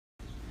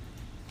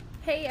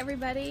Hey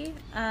everybody,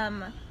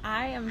 I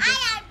am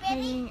just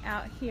hanging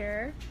out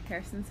here.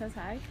 Harrison says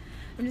hi.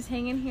 I'm just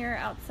hanging here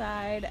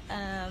outside,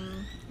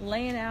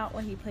 laying out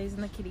while he plays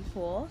in the kiddie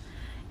pool,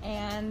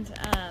 and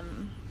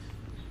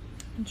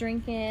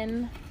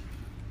drinking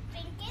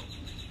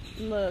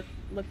LaCroix?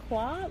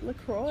 I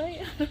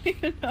don't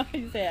even know how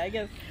you say it. I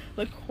guess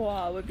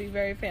LaCroix would be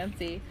very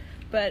fancy,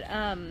 but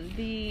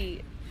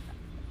the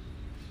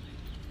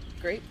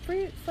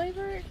grapefruit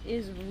flavor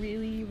is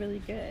really, really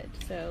good.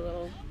 So a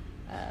little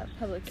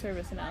public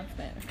service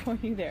announcement for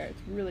you there.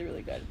 It's really,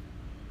 really good.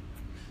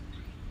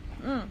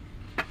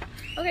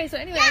 Okay, so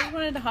anyway, I just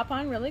wanted to hop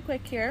on really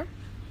quick here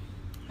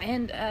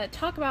and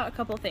talk about a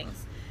couple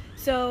things.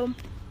 So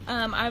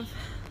I've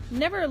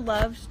never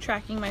loved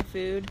tracking my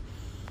food.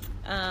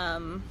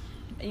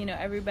 You know,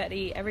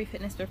 every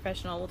fitness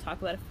professional will talk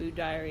about a food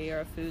diary or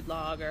a food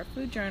log or a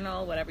food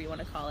journal, whatever you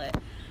want to call it.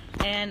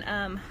 And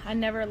I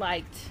never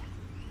liked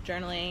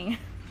journaling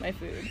my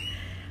food.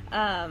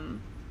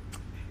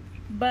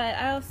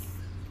 But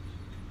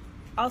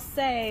I'll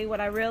say what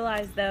I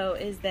realized though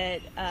is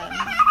that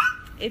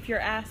if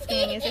you're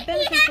asking, is it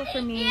beneficial for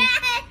me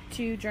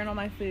to journal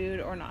my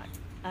food or not?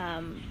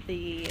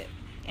 The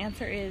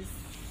answer is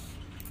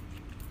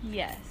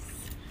yes.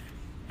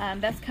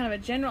 That's kind of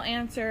a general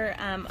answer.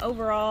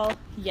 Overall,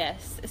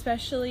 yes,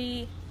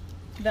 especially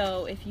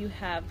though if you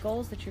have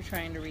goals that you're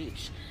trying to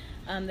reach.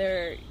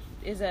 There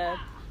is a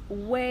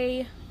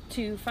way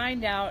to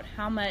find out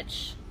how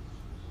much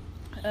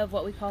of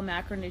what we call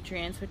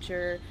macronutrients, which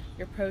are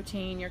your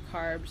protein, your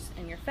carbs,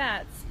 and your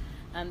fats.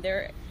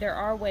 There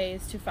are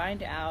ways to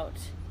find out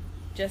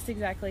just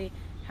exactly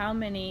how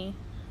many.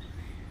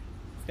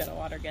 He's got a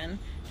water gun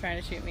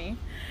trying to shoot me.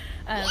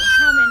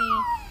 How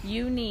many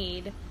you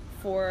need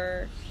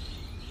for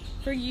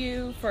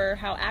you, for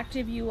how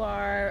active you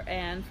are,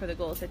 and for the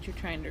goals that you're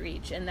trying to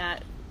reach. And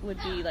that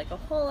would be like a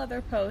whole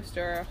other post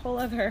or a whole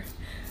other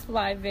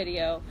live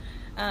video.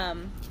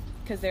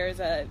 Because there's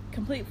a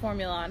complete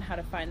formula on how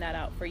to find that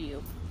out for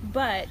you.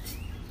 But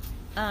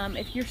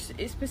if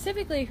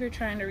you're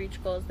trying to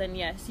reach goals, then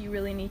yes, you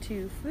really need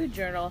to food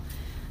journal.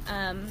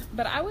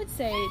 But I would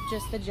say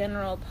just the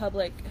general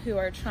public who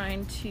are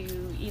trying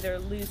to either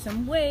lose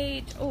some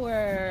weight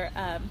or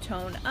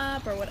tone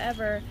up or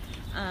whatever,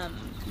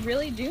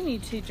 really do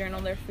need to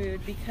journal their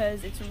food,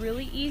 because it's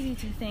really easy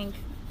to think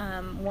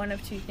one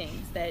of two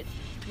things: that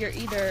you're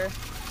either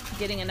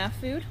getting enough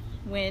food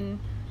when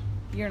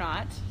you're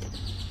not,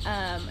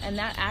 and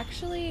that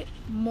actually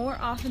more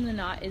often than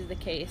not is the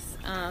case.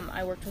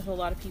 I worked with a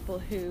lot of people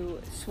who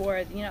swore,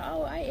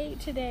 oh, I ate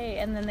today,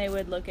 and then they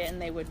would look at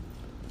and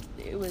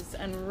it was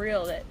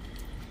unreal that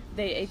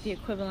they ate the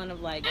equivalent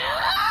of like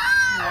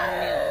one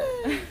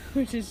meal,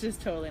 which is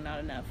just totally not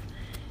enough.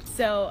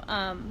 So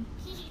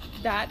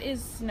that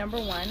is number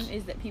one,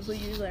 is that people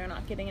usually are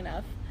not getting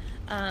enough.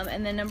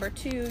 And then number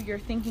two, you're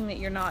thinking that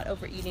you're not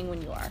overeating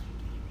when you are.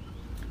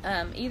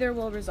 Either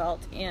will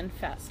result in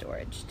fat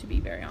storage, to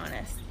be very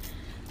honest.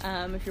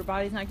 If your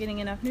body's not getting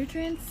enough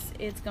nutrients,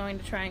 it's going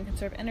to try and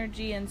conserve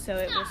energy, and so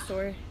it will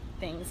store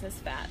things as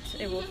fat.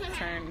 It will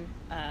turn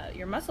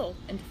your muscle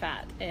into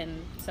fat,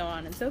 and so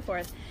on and so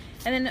forth.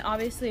 And then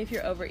obviously if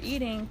you're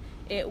overeating,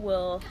 it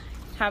will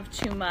have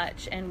too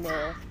much and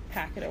will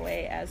pack it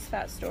away as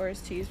fat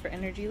stores to use for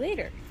energy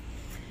later.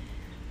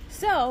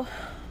 So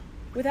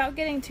without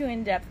getting too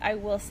in depth, I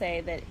will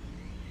say that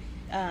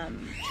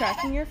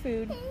tracking your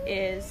food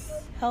is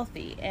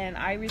healthy, and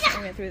I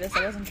recently went through this.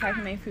 I wasn't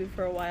tracking my food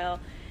for a while,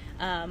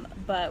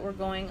 but we're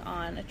going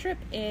on a trip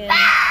in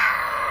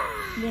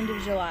the end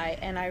of July,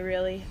 and I have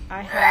like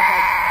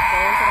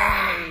goals that I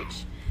want to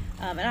reach,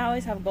 and I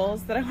always have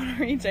goals that I want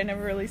to reach. I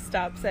never really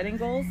stop setting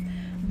goals,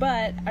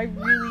 but I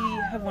really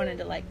have wanted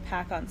to like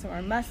pack on some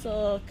more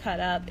muscle,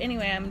 cut up.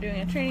 Anyway, I'm doing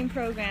a training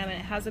program and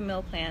it has a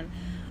meal plan,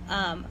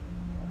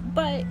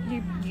 but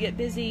you get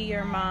busy,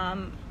 you're a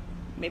mom.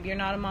 Maybe you're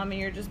not a mom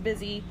and you're just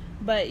busy,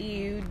 but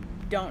you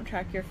don't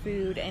track your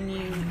food, and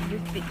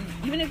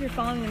even if you're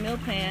following the meal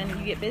plan,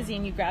 you get busy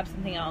and you grab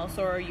something else,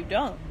 or you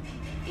don't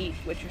eat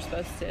what you're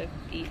supposed to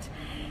eat,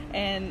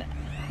 and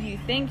you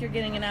think you're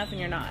getting enough and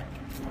you're not.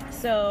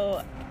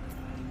 So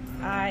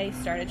I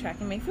started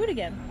tracking my food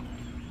again,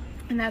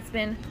 and that's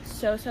been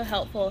so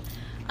helpful.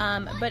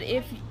 But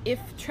if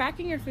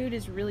tracking your food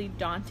is really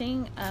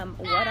daunting,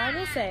 what I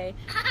will say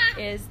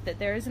is that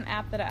there is an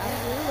app that I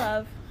absolutely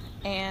love,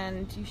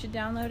 and you should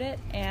download it,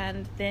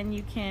 and then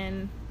you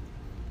can,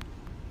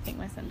 I think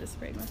my son just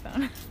sprayed my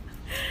phone.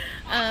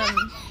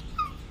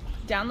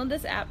 Download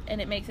this app, and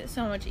it makes it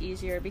so much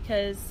easier,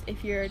 because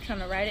if you're trying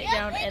to write it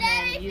down and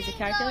then use a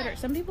calculator,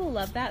 some people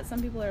love that. Some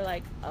people are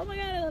like, oh my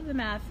god, I love the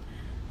math.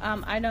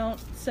 I don't.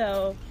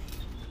 So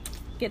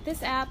get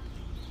this app.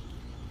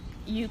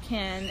 You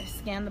can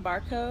scan the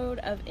barcode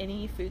of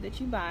any food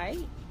that you buy.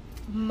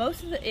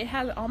 It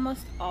has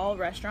almost all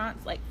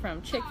restaurants, like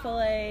from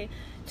Chick-fil-A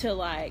to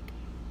like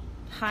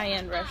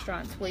high-end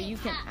restaurants, where you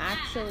can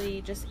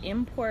actually just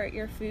import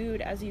your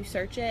food as you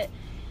search it.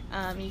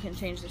 You can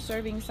change the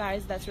serving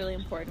size. That's really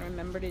important.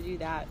 Remember to do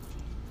that.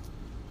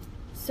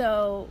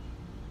 So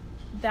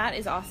that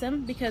is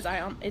awesome because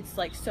it's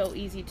like so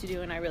easy to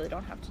do, and I really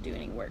don't have to do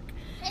any work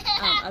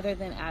other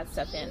than add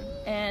stuff in.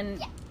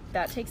 And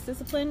that takes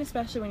discipline,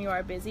 especially when you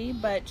are busy,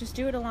 but just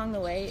do it along the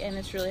way, and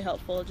it's really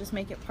helpful. Just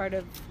make it part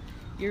of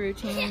your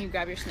routine. You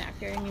grab your snack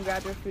there and you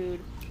grab your food,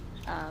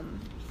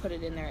 put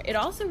it in there. It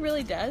also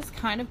really does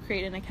kind of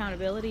create an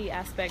accountability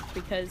aspect,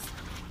 because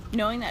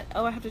knowing that,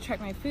 oh, I have to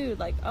track my food,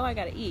 like, oh, I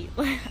gotta eat.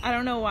 I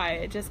don't know why,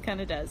 it just kind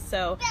of does.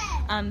 So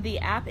the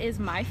app is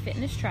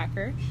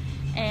MyFitnessTracker,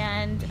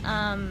 and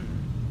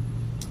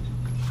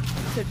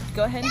so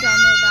go ahead and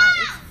download that.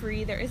 It's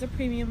free. There is a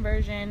premium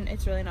version.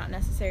 It's really not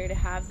necessary to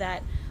have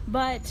that,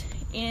 but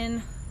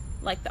in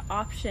like the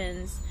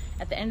options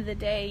at the end of the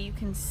day, you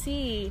can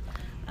see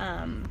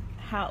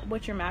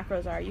what your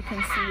macros are. You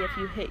can see if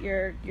you hit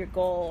your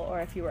goal or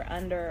if you were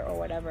under or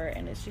whatever,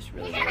 and it's just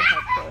really, really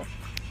helpful.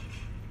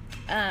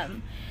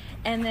 And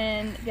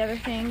then the other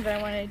thing that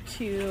I wanted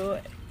to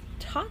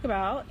talk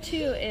about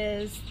too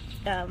is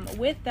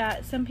with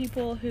that, some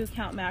people who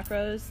count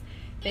macros,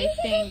 they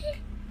think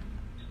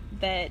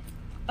that,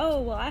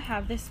 oh, well, I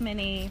have this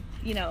many,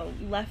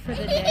 left for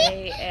the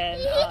day, and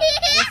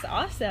it's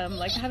awesome.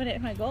 Like, I haven't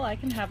hit my goal. I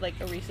can have like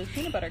a Reese's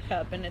peanut butter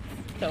cup, and it's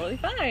totally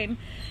fine.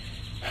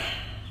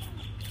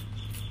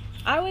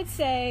 I would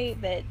say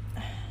that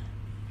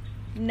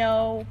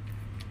no,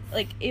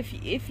 like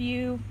if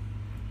you're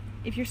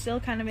still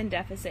kind of in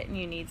deficit and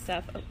you need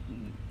stuff,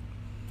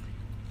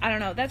 I don't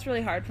know, that's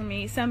really hard for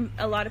me.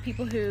 A lot of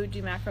people who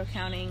do macro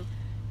counting,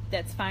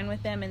 that's fine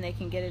with them and they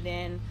can get it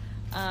in,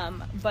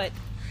 but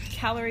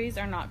calories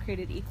are not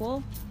created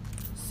equal.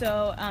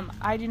 So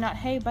I do not,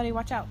 hey buddy,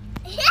 watch out.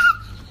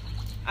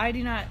 I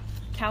do not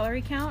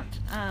calorie count,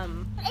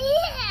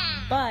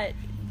 but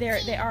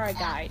they are a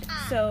guide.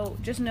 So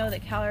just know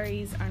that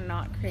calories are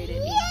not created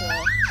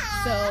equal.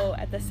 So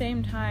at the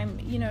same time,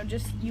 you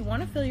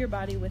want to fill your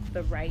body with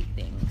the right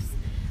things.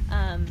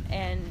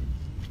 And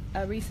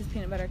a Reese's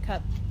peanut butter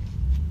cup,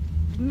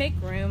 make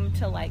room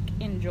to like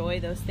enjoy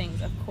those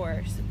things, of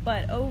course.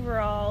 But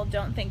overall,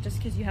 don't think just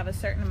because you have a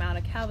certain amount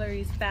of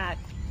calories, fat,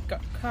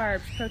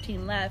 carbs,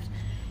 protein left,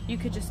 you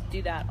could just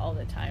do that all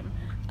the time.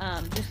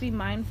 Just be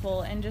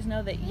mindful and just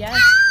know that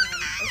yes,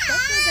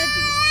 especially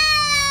veggies.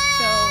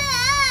 So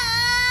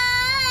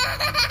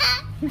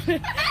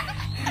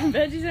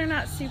veggies are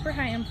not super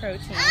high in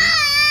protein.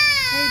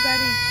 Hey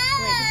buddy,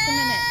 wait just a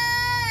minute.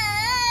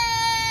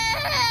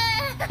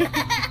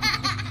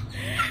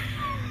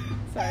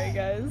 Sorry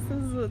guys,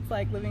 this is what it's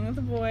like living with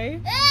a boy.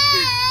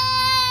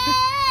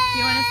 Do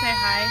you want to say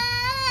hi?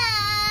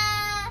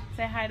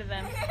 Say hi to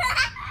them.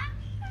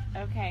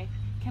 Okay,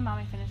 can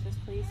mommy finish this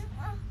please?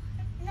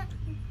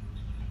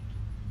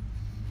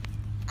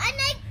 I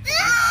like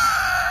this.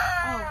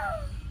 Oh.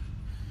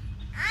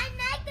 I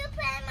like to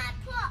play my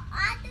pool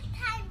all the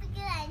time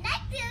because I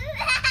like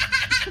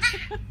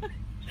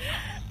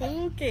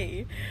to. Okay,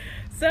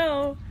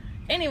 so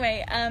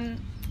anyway,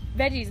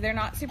 veggies, they're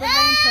not super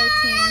high in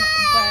protein,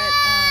 but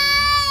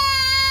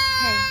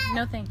hey,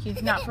 no thank you,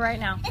 not for right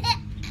now.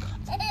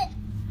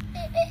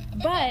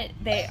 But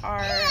they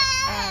are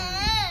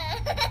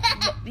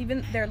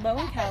they're low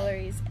in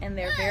calories, and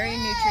they're very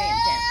nutrient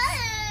dense,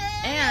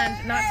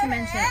 and not to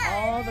mention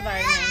all the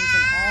vitamins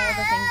and all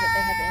the things that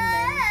they have in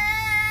them.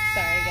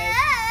 Sorry guys,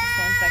 just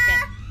 1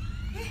 second.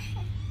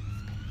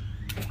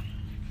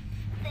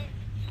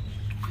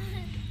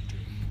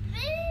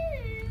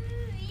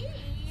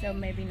 So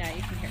maybe now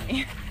you can hear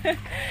me.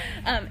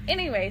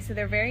 Anyway, so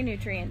they're very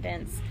nutrient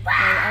dense.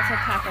 They also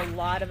pack a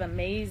lot of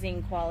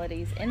amazing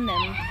qualities in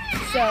them.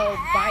 So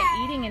by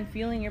eating and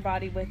fueling your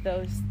body with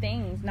those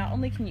things, not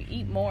only can you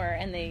eat more,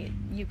 and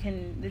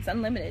it's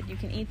unlimited, you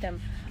can eat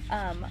them,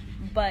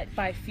 but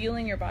by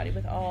fueling your body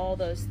with all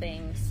those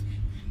things,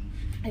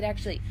 it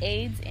actually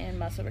aids in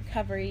muscle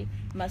recovery,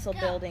 muscle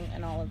building,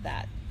 and all of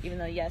that. Even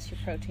though, yes, your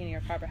protein and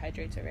your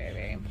carbohydrates are very,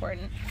 very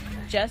important,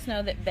 just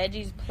know that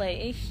veggies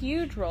play a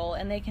huge role,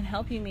 and they can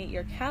help you meet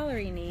your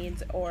calorie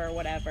needs or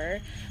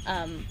whatever,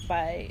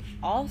 by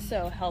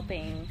also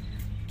helping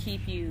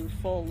keep you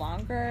full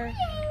longer,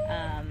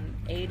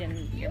 aid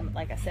in your,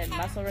 like I said,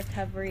 muscle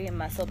recovery and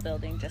muscle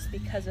building, just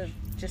because of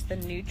just the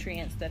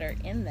nutrients that are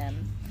in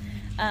them.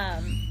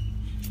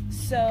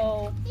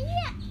 So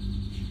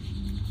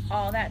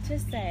all that to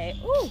say,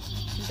 ooh,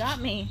 you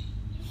got me.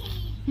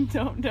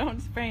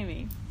 Don't spray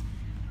me.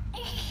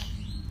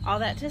 All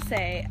that to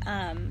say,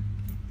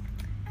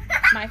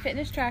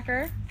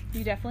 MyFitnessTracker,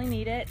 you definitely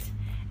need it.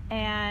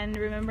 And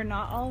remember,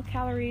 not all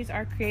calories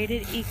are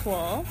created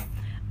equal.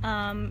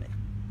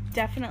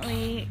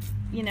 Definitely,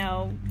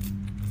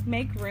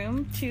 make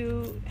room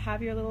to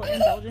have your little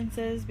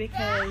indulgences,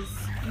 because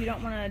you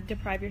don't want to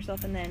deprive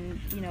yourself and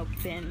then,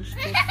 binge.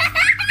 Just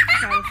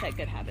try to set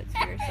good habits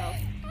for yourself.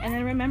 And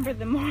then remember,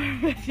 the more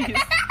veggies,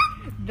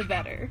 the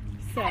better.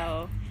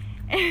 So,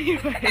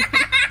 anyway,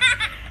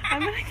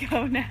 I'm going to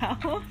go now.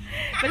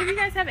 But if you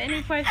guys have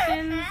any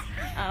questions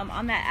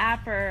on that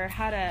app, or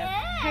how to,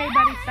 hey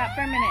buddy, stop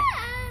for a minute.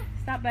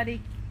 Stop,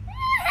 buddy.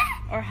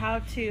 Or how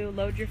to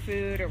load your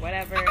food or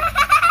whatever,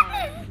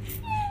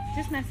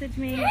 just message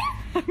me.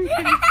 I'm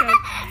getting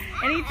stoked.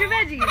 your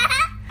veggies.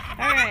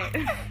 All right.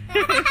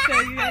 So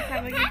you guys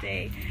have a good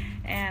day,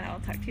 and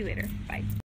I'll talk to you later. Bye.